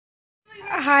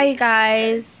Hi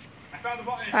guys.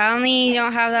 I only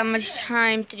don't have that much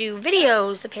time to do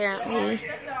videos apparently.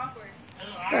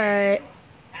 But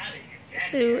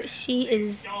so she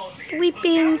is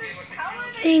sleeping.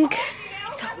 Thank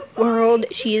the world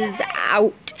she is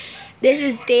out. This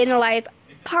is day in the life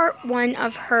part 1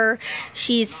 of her.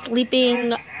 She's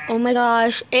sleeping. Oh my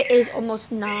gosh, it is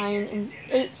almost 9 and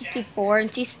 8:54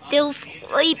 and she's still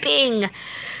sleeping.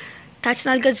 That's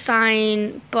not a good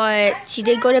sign, but she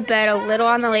did go to bed a little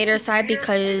on the later side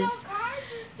because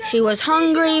she was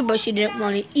hungry, but she didn't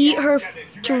want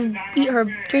to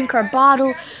drink her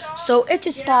bottle. So it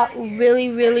just got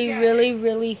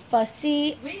really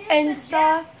fussy and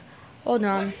stuff. Hold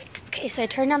on. Okay, so I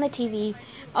turned on the TV.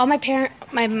 All my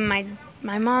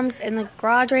mom's in the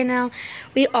garage right now.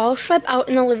 We all slept out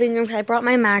in the living room because I brought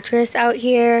my mattress out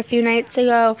here a few nights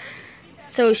ago.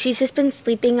 So she's just been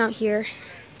sleeping out here.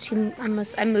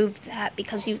 I moved that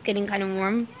because she was getting kind of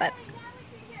warm, but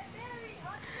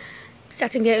it's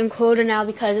starting getting colder now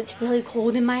because it's really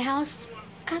cold in my house,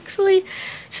 actually.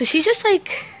 So she's just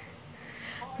like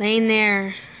laying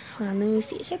there. Hold on, let me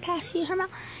see. Is her passy in her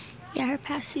mouth? Yeah, her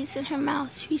passy's in her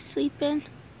mouth. She's sleeping.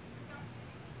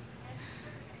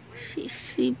 She's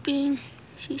sleeping.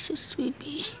 She's so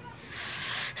sleepy.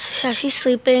 So yeah, she's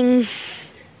sleeping,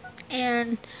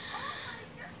 and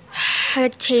I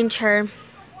had to change her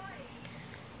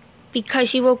because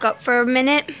she woke up for a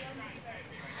minute,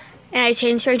 and I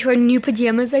changed her into her new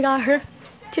pajamas I got her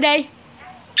today.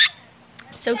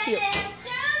 So cute.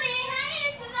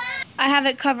 I have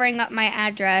it covering up my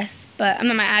address, but I'm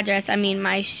not my address. I mean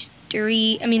my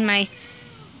street.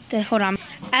 Hold on.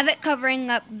 I have it covering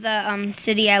up the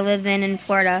city I live in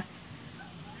Florida.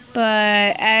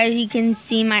 But as you can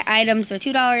see, my items are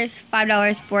 $2, $5,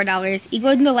 $4,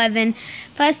 equals $11,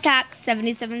 plus tax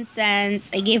 77 cents.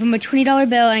 I gave him a $20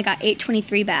 bill and I got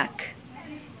 $8.23 back.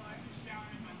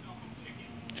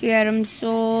 3 items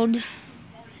sold.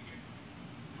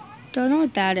 Don't know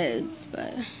what that is,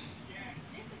 but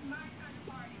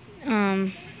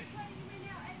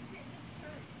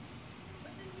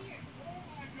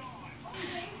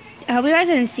I hope you guys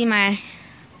didn't see my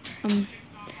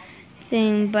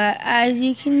thing, but as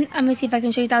you can, I'm gonna see if I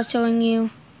can show you without showing you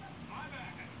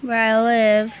where I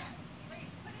live.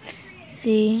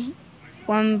 See,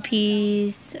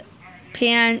 1-piece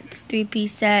pants,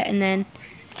 3-piece set, and then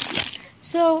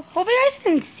so hope you guys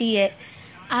can see it.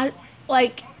 I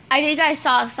think you guys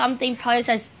saw something probably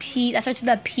says P. That starts with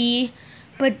a P,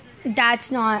 but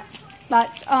that's not.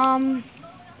 That's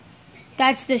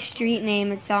the street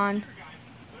name it's on.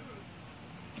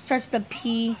 It starts with a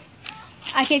P.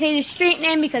 I can't tell you the street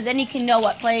name because then you can know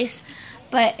what place.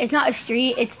 But it's not a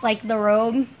street, it's like the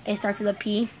road. It starts with a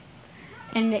P.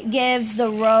 And it gives the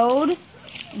road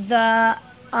the,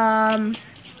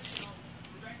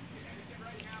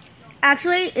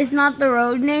 actually, it's not the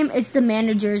road name, it's the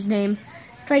manager's name.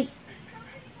 It's like,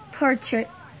 portrait.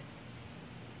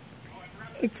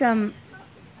 It's,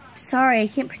 sorry, I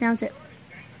can't pronounce it.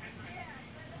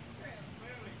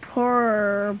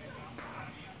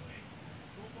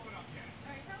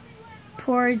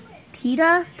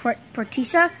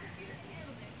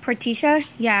 Portisha?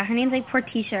 Yeah, her name's like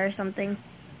Portisha or something.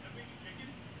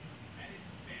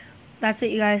 That's what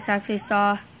you guys actually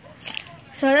saw.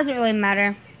 So it doesn't really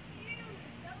matter.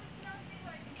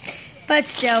 But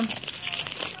still.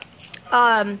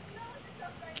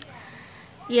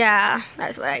 Yeah,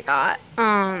 that's what I got.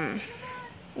 Yeah,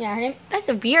 her name, that's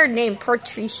a weird name,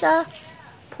 Portisha.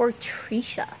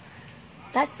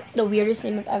 That's the weirdest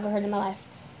name I've ever heard in my life.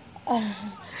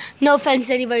 No offense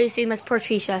to anybody who's name as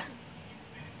Portisha.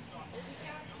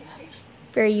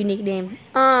 Very unique name.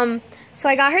 So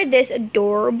I got her this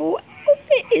adorable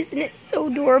outfit. Isn't it so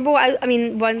adorable? I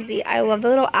mean, onesie. I love the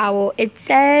little owl. It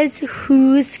says,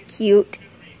 "Who's cute?"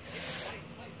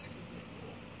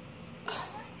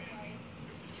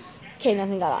 Okay,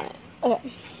 nothing got on it.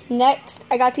 Okay. Next,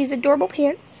 I got these adorable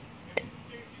pants.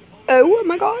 Oh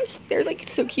my gosh. They're like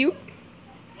so cute.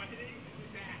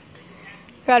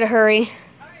 Gotta hurry.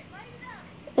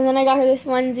 And then I got her this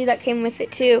onesie that came with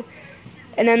it too.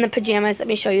 And then the pajamas, let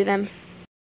me show you them.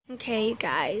 Okay, you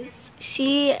guys.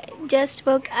 She just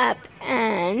woke up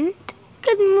and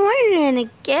good morning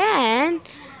again.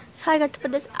 So I got to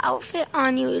put this outfit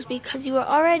on you is because you were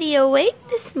already awake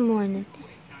this morning.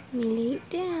 Let me lay you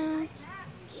down.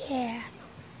 Yeah.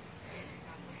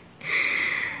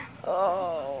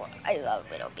 Oh, I love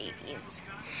little babies.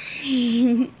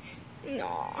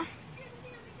 Aww.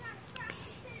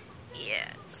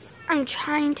 Yes. I'm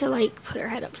trying to like put her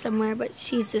head up somewhere, but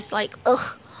she's just like,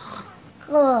 ugh.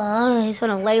 I just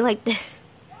want to lay like this.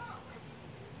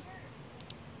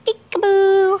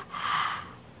 Peekaboo.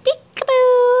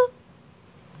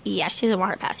 Yeah, she doesn't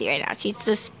want her passy right now. She's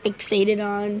just fixated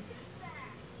on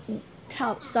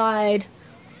outside.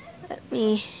 Let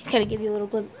me kind of give you a little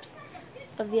glimpse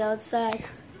of the outside.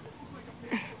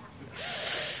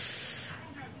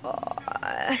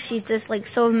 Oh, she's just like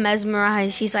so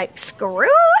mesmerized. She's like, screw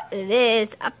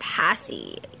this, a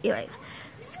passy. You're like,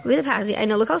 screw the passy. I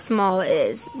know, look how small it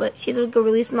is, but she's like a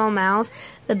really small mouth.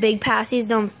 The big passies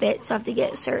don't fit, so I have to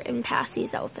get certain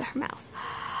passies that will fit her mouth.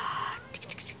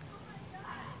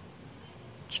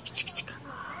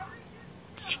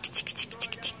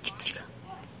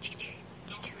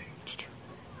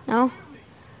 No?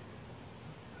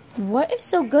 What is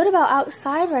so good about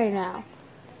outside right now?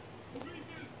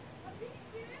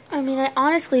 I mean, I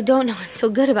honestly don't know what's so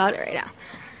good about it right now.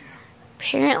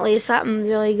 Apparently, something's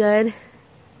really good.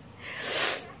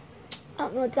 I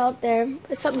don't know what's out there,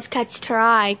 but something's catched her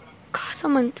eye.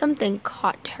 Something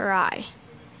caught her eye.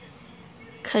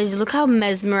 Cause look how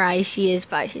mesmerized she is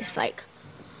by. She's like,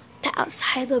 the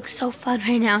outside looks so fun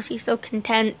right now. She's so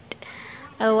content.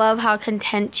 I love how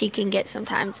content she can get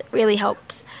sometimes. It really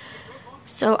helps.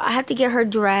 So I have to get her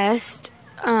dressed.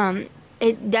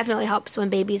 It definitely helps when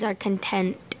babies are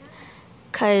content.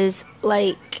 Cause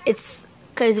if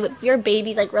your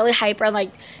baby's like really hyper,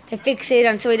 like they're fixated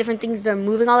on so many different things, they're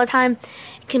moving all the time,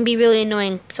 it can be really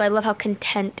annoying. So I love how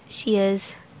content she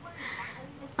is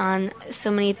on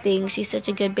so many things. She's such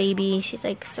a good baby. She's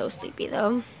like so sleepy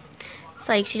though. It's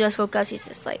like she just woke up. She's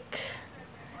just like,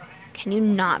 can you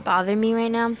not bother me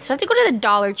right now? So I have to go to the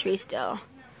Dollar Tree still.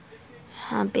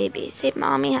 Baby, say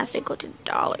mommy has to go to the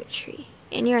Dollar Tree.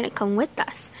 And you're gonna come with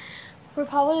us. We're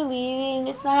probably leaving.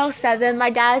 It's 9:07. My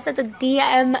dad's at the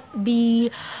DMV.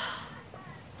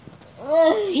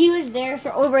 He was there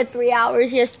for over 3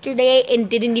 hours yesterday and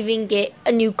didn't even get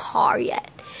a new car yet.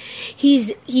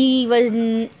 He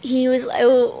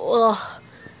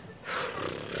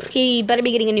better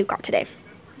be getting a new car today.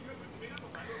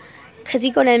 Cause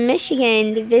we go to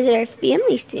Michigan to visit our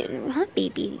family soon, huh,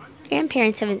 baby?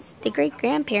 The great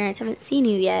grandparents haven't seen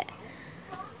you yet.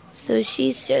 So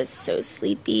she's just so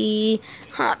sleepy.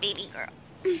 Huh, baby girl.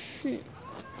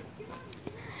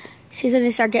 She's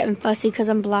gonna start getting fussy because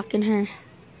I'm blocking her.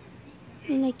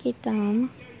 I like it, At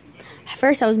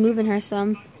first I was moving her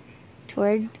some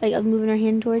I was moving her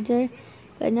hand towards her.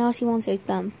 But now she wants her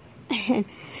thumb. And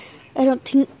I don't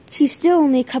think, she's still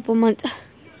only a couple months.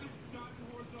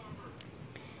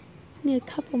 Only a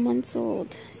couple months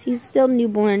old. She's still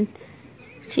newborn.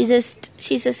 She's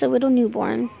just a little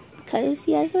newborn. Because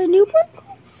she has her newborn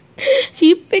clothes.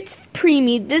 She fits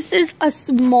preemie. This is a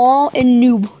small and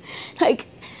newborn. Like,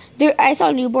 I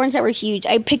saw newborns that were huge.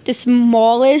 I picked the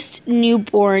smallest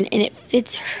newborn and it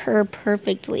fits her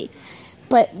perfectly.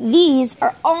 But these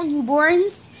are all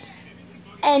newborns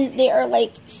and they are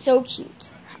like so cute.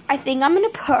 I think I'm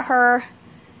going to put her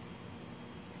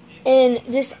in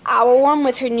this owl one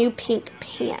with her new pink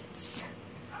pants.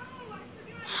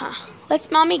 Huh.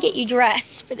 Let's mommy get you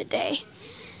dressed for the day.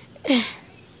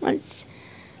 Let's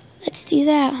do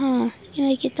that, huh? You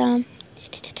like it,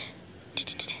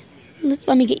 Let's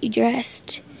mommy get you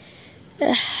dressed.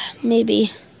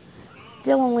 Maybe.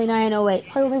 Still only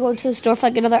 9:08. Probably when we go to the store for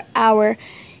like another hour.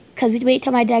 Because we have to wait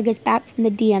till my dad gets back from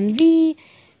the DMV.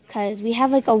 Because we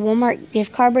have like a Walmart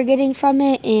gift card we're getting from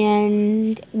it.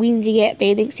 And we need to get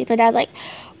bathing suits. My dad's like,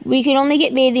 we can only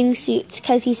get bathing suits.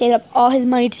 Because he saved up all his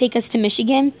money to take us to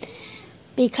Michigan.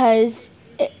 Because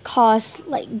it costs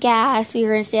like gas.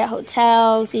 You're going to stay at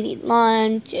hotels. You need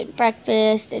lunch and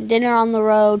breakfast and dinner on the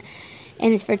road.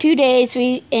 And it's for 2 days.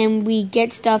 We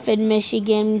get stuff in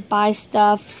Michigan, buy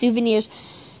stuff, souvenirs.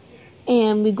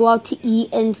 And we go out to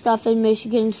eat and stuff in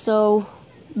Michigan. So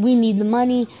we need the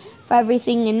money for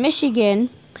everything in Michigan.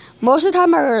 Most of the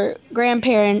time our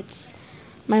grandparents,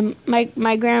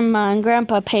 my grandma and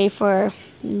grandpa pay for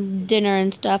dinner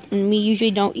and stuff. And we usually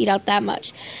don't eat out that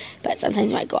much. But sometimes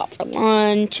we might go out for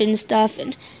lunch and stuff.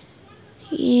 And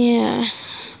yeah.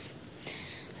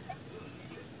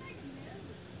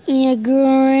 Yeah,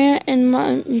 Grant and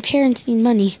my parents need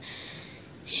money.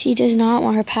 She does not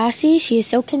want her passy. She is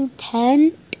so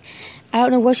content. I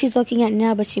don't know what she's looking at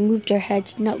now, but she moved her head.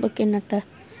 She's not looking at the...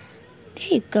 There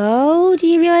you go. Do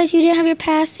you realize you didn't have your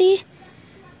passy?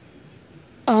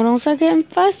 Oh, don't start getting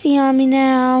fussy on me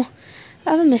now.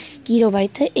 I have a mosquito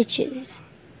bite that itches.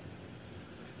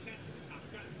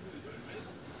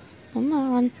 Come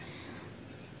on.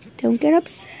 Don't get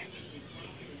upset.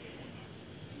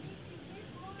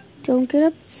 Don't get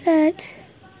upset.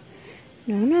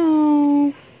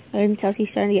 No. I can tell she's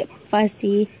starting to get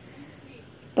fussy.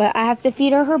 But I have to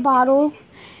feed her bottle.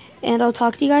 And I'll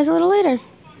talk to you guys a little later.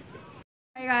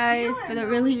 Hi guys, for the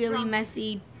really, really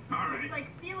messy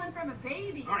from a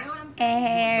baby. You know what I'm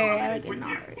Hair. I saying? like a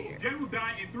knot right here. Jen will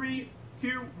die in 3, 2,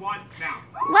 1, now.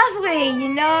 Lovely, you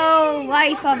know,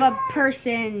 life of a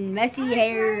person. Messy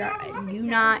hair. I do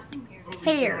not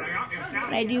care.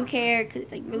 But I do care because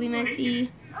it's like really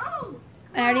messy.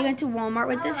 I already went to Walmart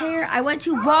with this hair. I went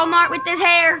to Walmart with this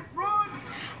hair.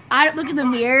 I look in the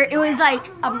mirror. It was like,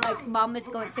 I'm like, Mom, let's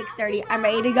go at 6:30. I'm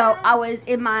ready to go. I was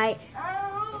in my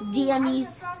jammies.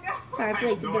 Sorry, I feel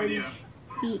like the dirty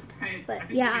feet.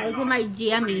 But yeah, I was in my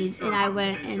jammies and I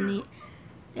went and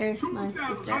there's my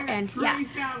sister and yeah.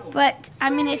 But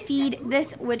I'm gonna feed this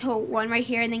little one right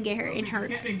here and then get her in her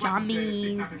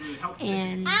jammies.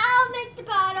 And I'll make the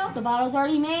bottle. the bottle's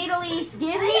already made, Elise.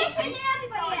 Give me.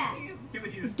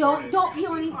 Don't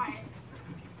peel anything.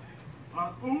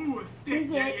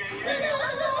 Give it.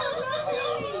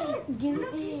 Give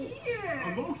it.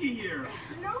 A Loki here.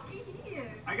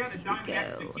 I got a diamond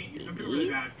X to keep you. I'm really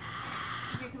bad.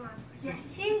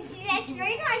 That's the reason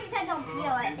why she said don't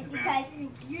peel it is because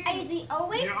I usually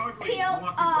always peel.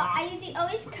 I usually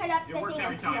always cut up the thing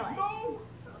and peel it.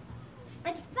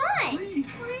 It's fine.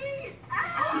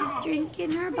 She's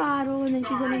drinking her bottle and then she's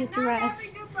gonna get dressed.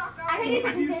 I think it's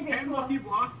I've something used very 10 cool. lucky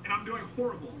blocks and I'm doing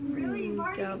horrible.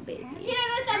 Go, baby. See,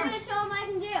 I'm gonna show them what I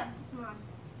can do.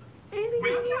 Wait, Can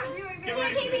get you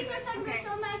ready. take me for a second to show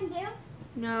them what I can do?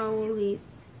 No, Elise.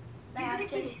 I'll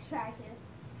just try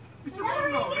to. Mr.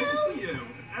 Bruno, nice to see you.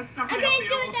 That's not I'm gonna gonna help do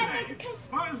me it out that today. because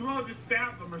Might as well just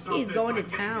stab them or something. She's going to so I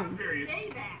get town. some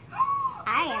experience.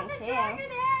 I am too.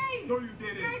 No, you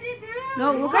didn't.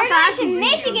 No, look We're how fast going to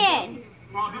she's Michigan.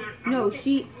 Well, I'll be there. No,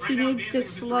 she needs to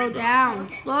slow down.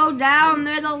 Slow down.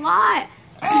 There's a lot.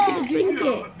 You can drink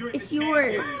it. It's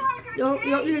yours. You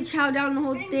don't need to chow down the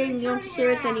whole thing. You don't have to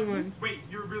share it with anyone. Wait,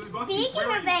 you're really lucky.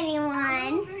 Speaking of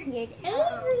anyone, here's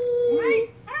Avery.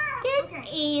 There's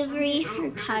Avery,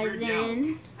 her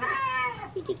cousin.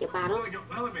 You take a bottle.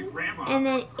 And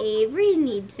then Avery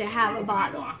needs to have a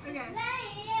bottle.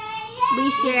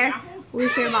 We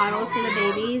share bottles for the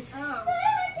babies.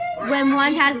 When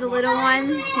one has the little one,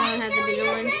 one has the bigger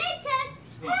one.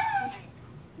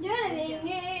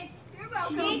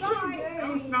 Wait,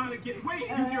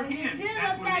 use your hand.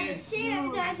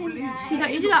 That's what it is.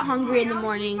 She got hungry in the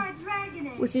morning,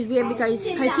 which is weird because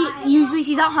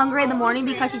she's not hungry in the morning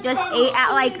because she just ate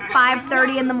at like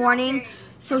 5:30 in the morning.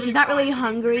 So she's not really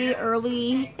hungry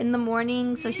early in the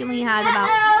morning. So she only has about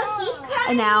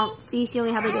an ounce. See, she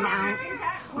only had like an ounce.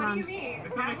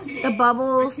 The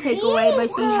bubbles take away, but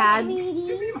she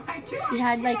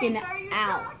had like an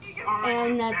ounce,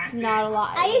 and that's not a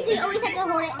lot. I usually always have to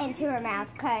hold it into her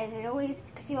mouth because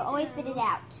she will always spit it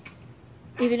out.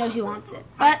 Even though she wants it.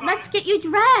 But let's get you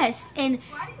dressed. And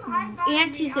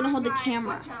Auntie's gonna hold the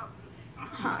camera.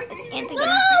 Huh? It's Auntie gonna.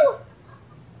 No!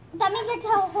 That means I have to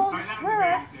hold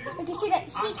her because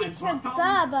she keeps her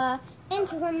bubba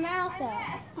into her mouth.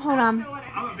 Hold on.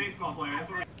 I'm a baseball player.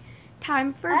 That's what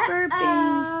Time for burping.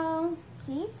 Oh,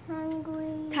 she's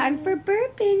hungry. Time for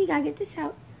burping. You gotta get this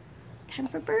out. Time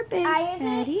for burping. I usually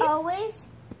Ready? always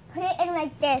put it in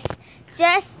like this,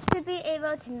 just to be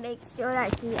able to make sure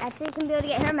that she actually can be able to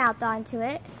get her mouth onto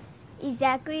it.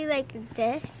 Exactly like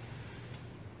this.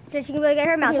 So she can be able to get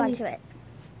her mouth onto it.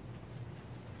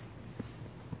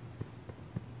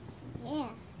 Yeah,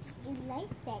 you like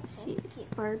that, don't you? She's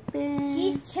burping.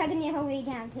 She's chugging it her way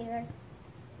down, Taylor.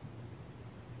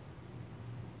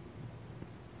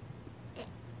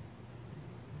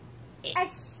 I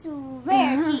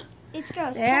swear, this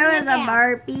girl's There was chugging it a down.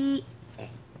 burpee.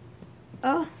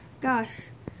 Oh gosh.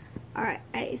 All right,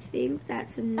 I think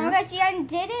that's Oh my enough. gosh, she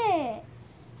undid it.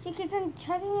 She keeps on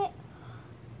chugging it.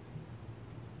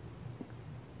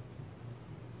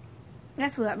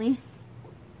 That flew at me.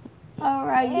 And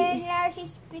Alrighty. now she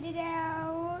spit it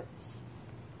out.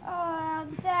 Oh,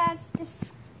 that's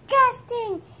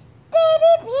disgusting.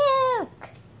 Baby puke.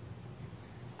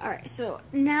 Alright, so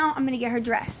now I'm gonna get her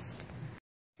dressed.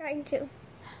 Trying to.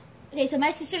 Okay, so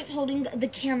my sister's holding the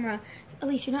camera.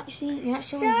 Elise, you're not showing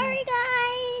Sorry, her.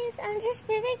 guys. I'm just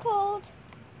very cold.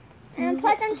 And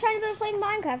plus, I'm trying to play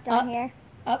Minecraft on here.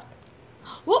 Up.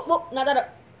 Whoop, whoop, not that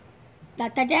up.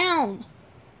 Not that down.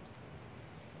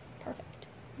 Perfect.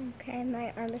 Okay,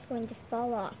 my arm is going to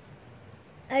fall off.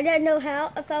 I don't know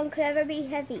how a phone could ever be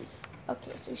heavy.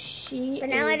 Okay, so she But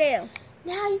now I is- do.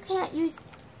 Now you can't use...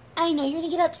 I know, you're gonna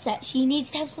get upset. She needs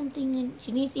to have something, and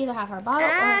she needs to either have her bottle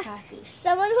or her Cassie.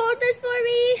 Someone hold this for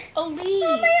me. Elise!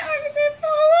 Oh, my arm is going to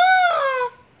fall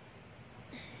off.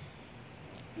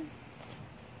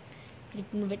 You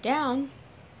can move it down.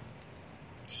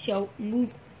 So,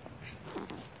 move.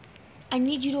 I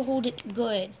need you to hold it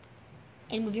good.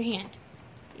 And move your hand.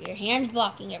 Your hand's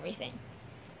blocking everything.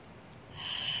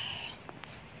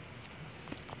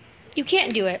 You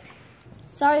can't do it.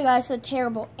 Sorry guys for the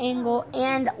terrible angle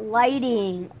and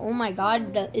lighting. Oh my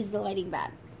god, is the lighting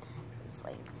bad? It's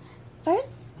like, first,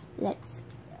 let's.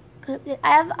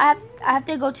 I have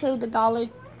to go to the dollar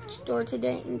store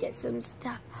today and get some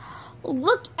stuff.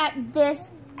 Look at this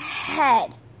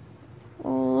head.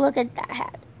 Look at that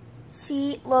head.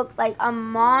 She looks like a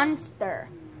monster.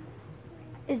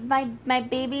 My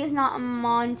baby is not a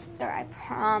monster. I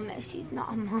promise she's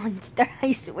not a monster.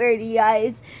 I swear to you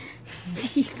guys,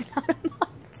 she's not a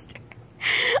monster.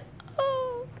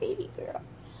 Oh, baby girl.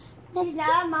 She's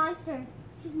not a monster.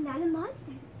 She's not a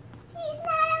monster. She's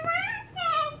not a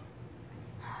monster.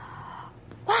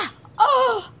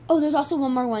 Wow. Oh, there's also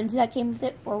one more onesie that came with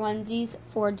it. 4 onesies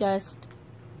for just,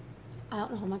 I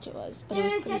don't know how much it was, but it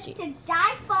was pretty cheap. To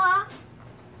die for.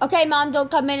 Okay, Mom, don't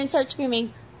come in and start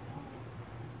screaming.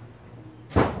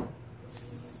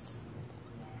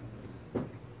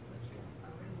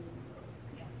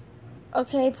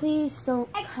 Okay, please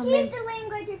don't come in. Excuse the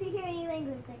language if you hear any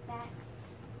language like that.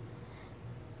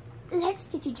 Let's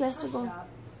get you dressed to go.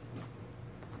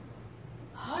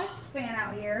 Why is this fan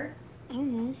out here? I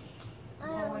don't know.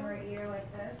 Blowing right here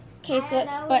like this. Okay, so I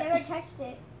that's don't know, but. we never touched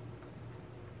it.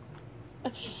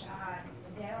 Okay. God,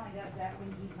 Dad only does that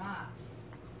when he mops.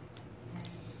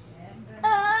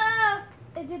 Oh,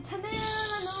 is it tomato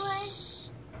on the way?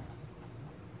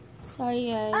 Sorry,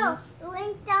 guys. Oh,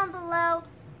 link down below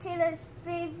Taylor's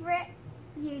favorite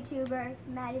YouTuber,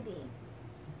 Maddie B.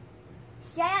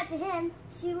 Shout out to him.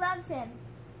 She loves him.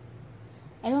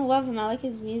 I don't love him. I like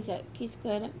his music. He's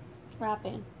good at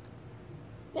rapping.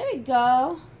 There we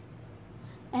go.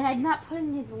 And I'm not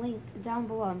putting his link down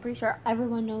below. I'm pretty sure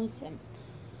everyone knows him.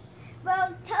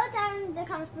 Well, tell us down in the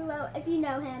comments below if you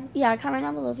know him. Yeah, comment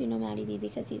down below if you know Maddie B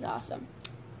because he's awesome.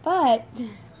 But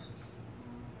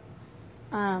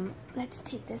let's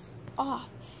take this off.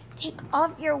 Take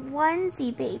off your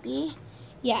onesie, baby.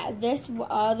 Yeah, this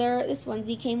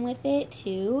onesie came with it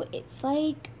too. It's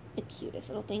like the cutest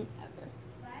little thing ever.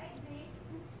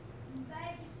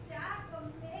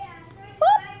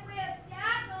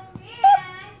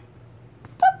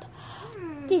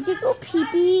 Did you go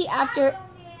pee-pee after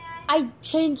I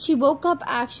changed? She woke up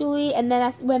actually, and then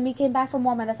that's when we came back from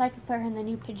Walmart. That's why I could put her in the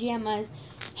new pajamas.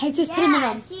 I just put them in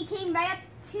them. She came right up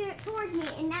towards me,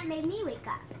 and that made me wake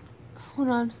up. Hold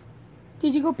on.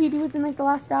 Did you go pee-pee within like the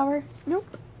last hour?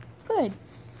 Nope. Good.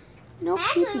 No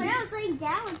Actually, pee-pee. when I was laying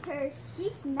down with her,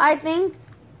 she smelled. I think.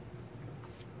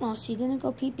 Well, she didn't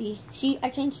go pee-pee. I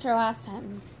changed her last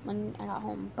time when I got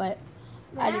home, but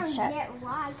I had to check. Get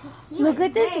why, 'cause she Look was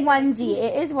at this very onesie.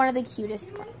 It is one of the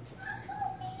cutest parts.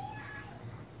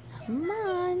 Come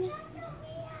on.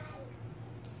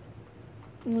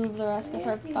 Move the rest of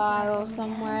her bottle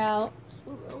somewhere else.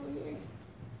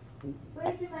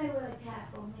 Where's my little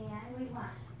tackle, man? What do you want?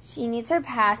 She needs her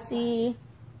passy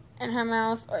in her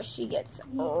mouth or she gets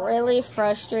really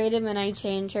frustrated when I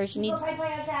change her. She needs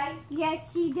to...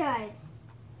 Yes, she does.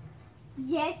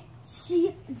 Yes,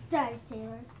 she does,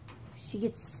 Taylor. She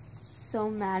gets so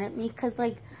mad at me because,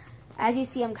 like, as you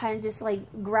see, I'm kind of just, like,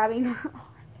 grabbing her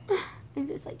arm and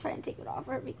just, like, trying to take it off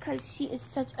her because she is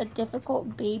such a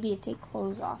difficult baby to take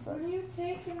clothes off of. What are you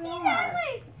taking off?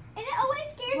 Exactly. And it always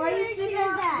scares Why me are you when she taking does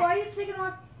off? that. Why are you taking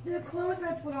off the clothes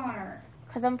I put on her?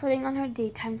 Because I'm putting on her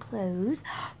daytime clothes.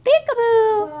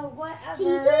 Peekaboo! Well, whatever.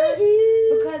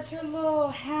 Choo-choo-choo. Because her little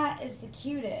hat is the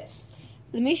cutest.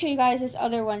 Let me show you guys this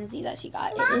other onesie that she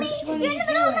got. Mommy, It is, you're one in are the you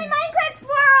middle of my doing? Minecraft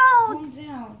world. Calm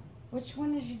down. Which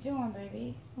one is you doing,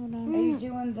 baby? hold Are on. you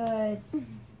doing the...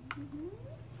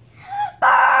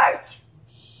 Birds.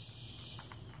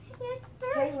 Yes,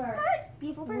 birds. Taylor. Birds.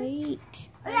 Beautiful birds. Wait.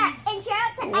 Oh, yeah, and shout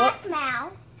out to What?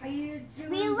 Afmal. Are you doing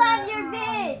We the, love your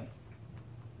vids.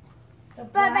 The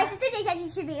But my black? sister thinks that she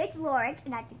should be with Lawrence,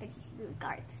 and I think that she should be with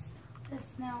Garth.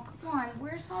 This now. Come on.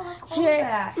 Where's all the clothes Here,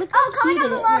 at? look Oh, how comment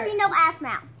cute down it below is. if you know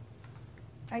Afmal.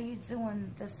 Are you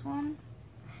doing this one?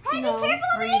 Hey, No. be careful,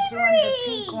 Or are you doing the Avery.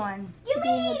 pink one? You Doing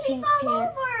may the need to pink fall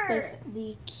pants over. with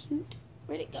the cute.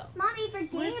 Where'd it go? Mommy,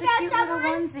 forgetting Where's the about cute little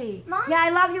someone. onesie? Mom? Yeah, I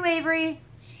love you, Avery.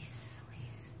 Jesus,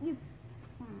 You-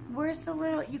 Where's the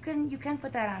little? You can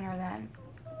put that on her then.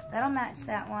 That'll match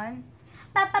that one.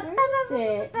 Where is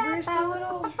it? Where's the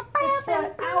little? It's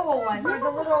the owl one. Or the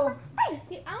little, It's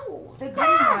the owl one. the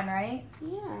green one, right?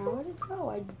 Yeah, where'd it go?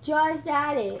 I just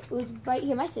had it. It was right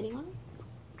here. Am I sitting on it?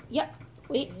 Yep.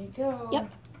 Wait. There you go.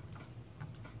 Yep.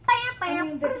 I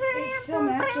mean, it still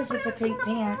matches with the pink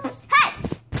pants. Hey!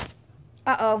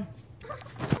 Uh-oh.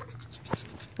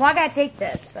 Well, I gotta take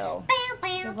this, so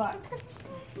good luck.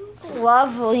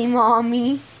 Lovely,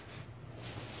 mommy.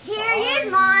 Here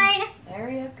is mine. There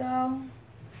you go.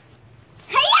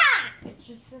 Hey-ya! It's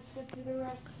your sister to the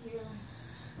rescue.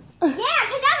 Yeah,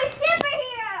 because I'm a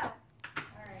superhero.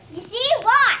 Alright. You see?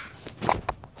 Watch.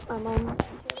 I'm a superhero.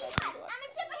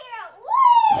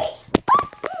 Whee!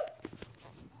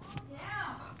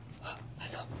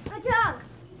 What's wrong?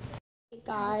 Hey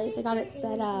guys, I got it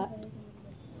set up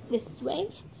this way.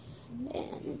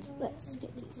 And let's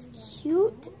get these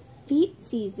cute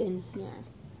feetsies in here.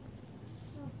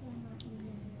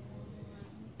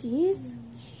 These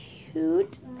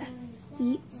cute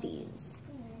feetsies.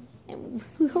 And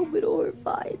look how little her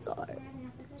thighs are.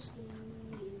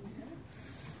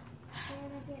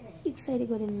 You excited to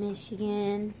go to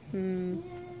Michigan?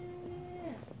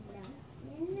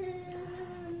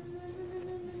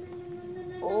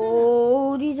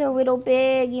 Oh, these are a little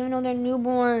big, even though they're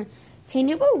newborn. Can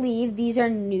you believe these are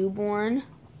newborn?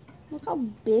 Look how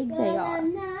big they are.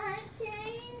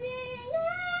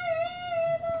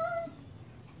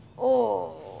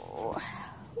 Oh,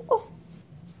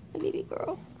 my baby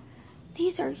girl.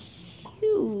 These are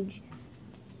huge.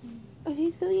 Are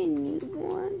these really a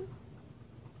newborn?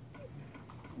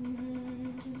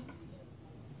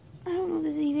 I don't know if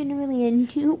this is even really a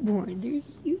newborn. They're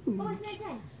huge.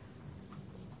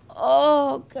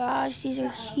 Oh gosh, these are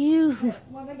huge.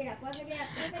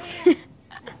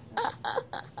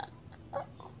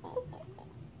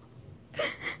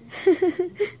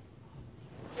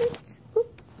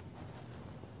 Oops,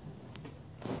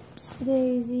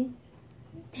 Daisy.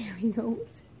 There we go.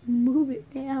 Move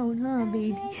it down, huh,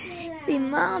 baby? Say,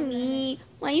 Mommy,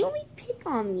 why you always pick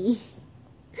on me?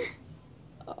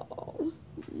 Oh,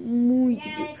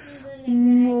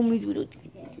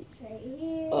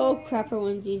 oh crap, her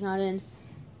onesie's not in.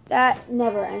 That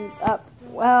never ends up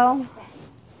well.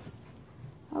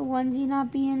 A onesie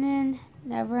not being in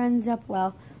never ends up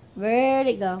well. Where'd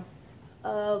it go?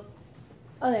 Oh,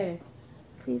 there it is.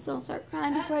 Please don't start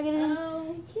crying before I get it in.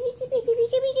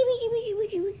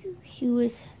 She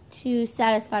was too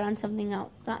satisfied on something else.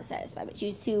 Not satisfied, but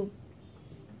she was too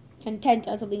content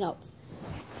on something else.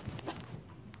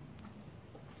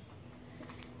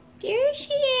 There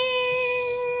she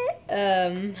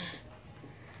is.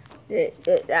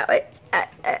 That way.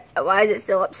 Why is it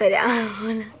still upside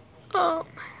down?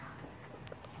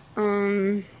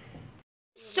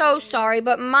 So sorry,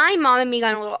 but my mom and me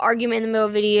got in a little argument in the middle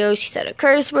of the video. She said a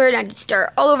curse word, and I had to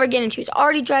start all over again, and she was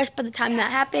already dressed by the time that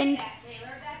happened.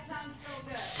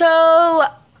 So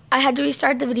I had to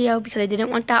restart the video because I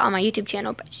didn't want that on my YouTube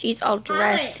channel, but she's all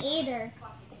dressed. I wouldn't either.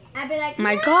 I'd be like,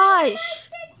 my gosh.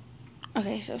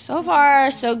 Okay, so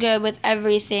far, so good with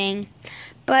everything.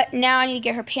 But now I need to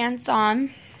get her pants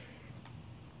on.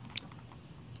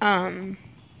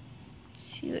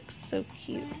 She looks so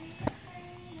cute.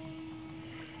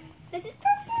 This is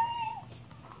perfect.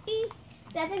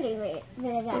 That's a good way.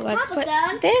 So let's put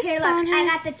this Here, look, on her. I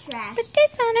got the trash. Put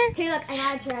this on her. Here, look, I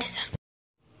got the trash.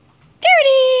 There it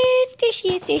is. There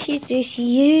she is. There she is. There she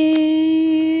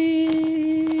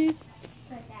is.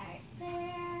 Put that right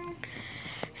there.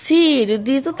 See, do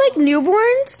these look like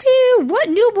newborns too? What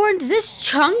newborn's this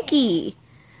chunky?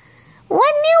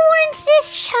 What newborn's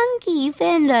this chunky? You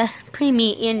found a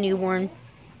preemie and newborn.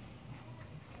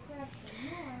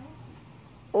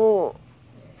 Oh,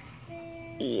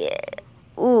 yeah.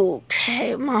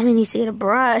 Okay, Mommy needs to get a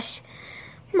brush.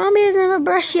 Mommy doesn't have a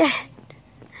brush yet.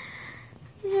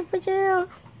 He's in jail.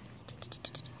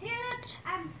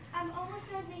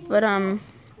 But I'll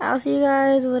see you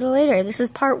guys a little later. This is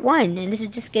part 1, and this is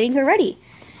just getting her ready.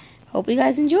 Hope you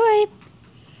guys enjoy.